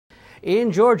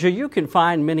In Georgia, you can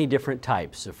find many different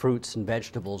types of fruits and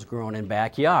vegetables grown in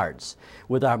backyards.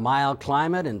 With our mild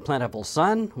climate and plentiful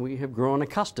sun, we have grown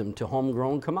accustomed to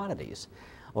homegrown commodities.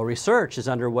 Well, research is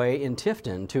underway in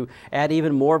Tifton to add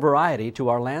even more variety to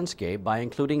our landscape by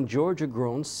including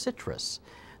Georgia-grown citrus.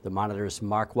 The Monitor's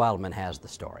Mark Wildman has the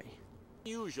story.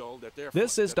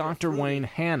 This is Dr. Wayne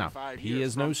Hanna. He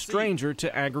is no stranger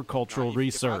to agricultural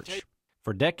research.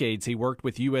 For decades, he worked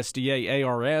with USDA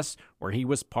ARS, where he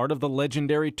was part of the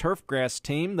legendary turfgrass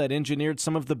team that engineered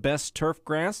some of the best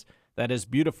turfgrass that is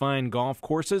beautifying golf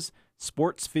courses,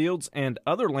 sports fields, and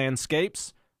other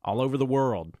landscapes all over the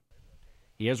world.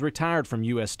 He has retired from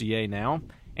USDA now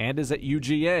and is at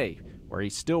UGA, where he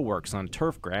still works on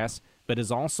turfgrass, but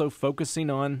is also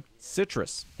focusing on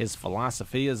citrus. His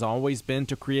philosophy has always been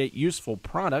to create useful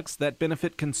products that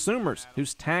benefit consumers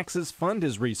whose taxes fund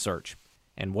his research.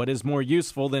 And what is more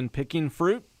useful than picking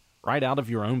fruit right out of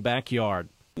your own backyard?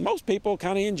 Most people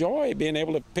kind of enjoy being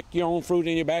able to pick your own fruit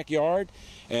in your backyard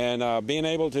and being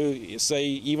able to, say,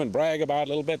 even brag about a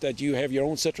little bit that you have your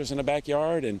own citrus in the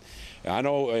backyard. And I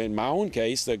know in my own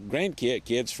case, the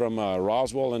grandkids from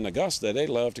Roswell and Augusta, they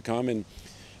love to come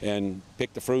and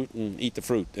pick the fruit and eat the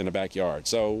fruit in the backyard.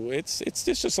 So it's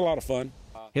just a lot of fun.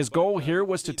 His goal here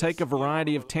was to take a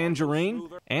variety of tangerine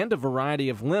and a variety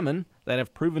of lemon that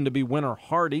have proven to be winter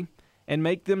hardy and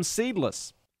make them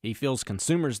seedless. He feels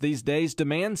consumers these days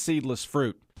demand seedless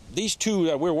fruit. These two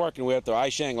that we're working with, the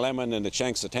Shang Lemon and the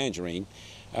tangerine,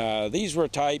 these were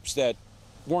types that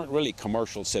weren't really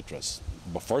commercial citrus.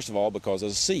 But first of all, because of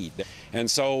the seed.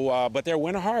 And so, but they're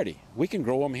winter hardy. We can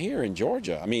grow them here in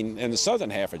Georgia. I mean, in the southern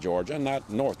half of Georgia, not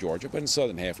North Georgia, but in the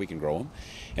southern half we can grow them.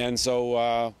 And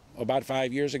so about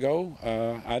 5 years ago,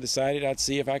 I decided I'd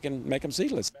see if I can make them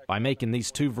seedless. By making these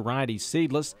two varieties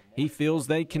seedless, he feels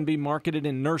they can be marketed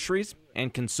in nurseries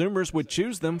and consumers would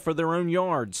choose them for their own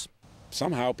yards.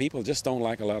 Somehow people just don't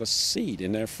like a lot of seed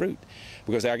in their fruit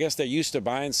because I guess they're used to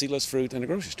buying seedless fruit in the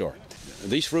grocery store.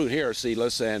 These fruit here are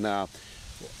seedless, and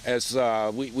as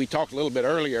we talked a little bit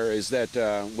earlier, is that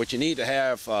what you need to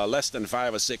have less than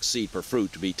 5 or 6 seed per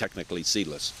fruit to be technically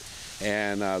seedless.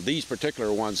 And these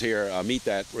particular ones here meet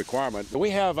that requirement. We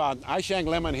have Shang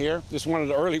Lemon here. This is one of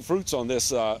the early fruits on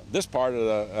this part of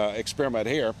the experiment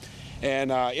here.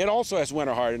 And it also has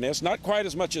winter hardiness, not quite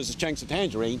as much as the Shang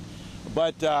tangerine,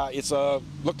 but it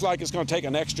looks like it's going to take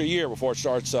an extra year before it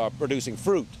starts producing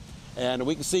fruit. And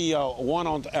we can see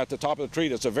one at the top of the tree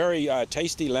that's a very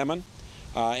tasty lemon.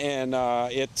 And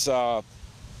it's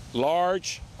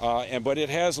large, but it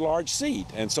has large seed.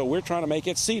 And so we're trying to make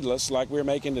it seedless like we're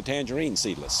making the tangerine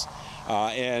seedless.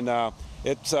 I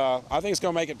think it's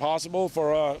going to make it possible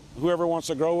for whoever wants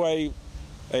to grow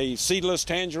a seedless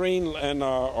tangerine and,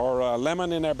 or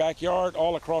lemon in their backyard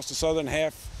all across the southern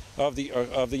half of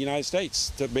the United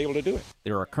States to be able to do it.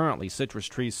 There are currently citrus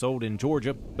trees sold in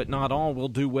Georgia, but not all will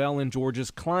do well in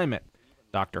Georgia's climate.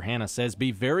 Dr. Hanna says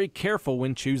be very careful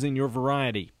when choosing your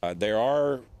variety. There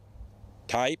are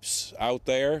types out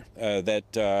there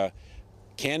that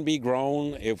can be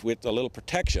grown with a little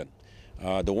protection.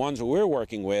 The ones that we're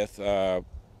working with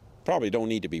probably don't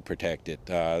need to be protected.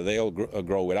 They'll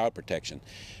grow without protection.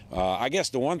 I guess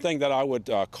the one thing that I would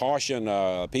caution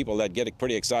people that get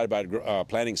pretty excited about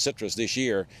planting citrus this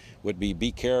year would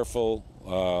be careful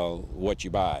what you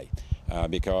buy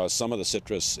because some of the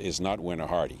citrus is not winter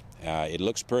hardy. It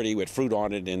looks pretty with fruit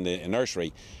on it in the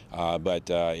nursery, but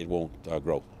it won't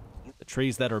grow. The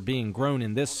trees that are being grown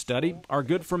in this study are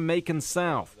good from Macon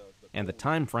south, and the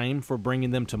time frame for bringing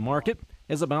them to market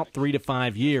is about 3 to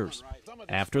 5 years.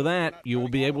 After that, you will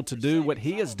be able to do what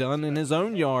he has done in his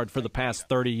own yard for the past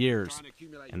 30 years,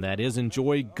 and that is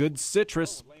enjoy good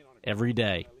citrus every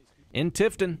day. In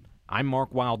Tifton, I'm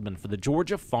Mark Wildman for the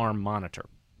Georgia Farm Monitor.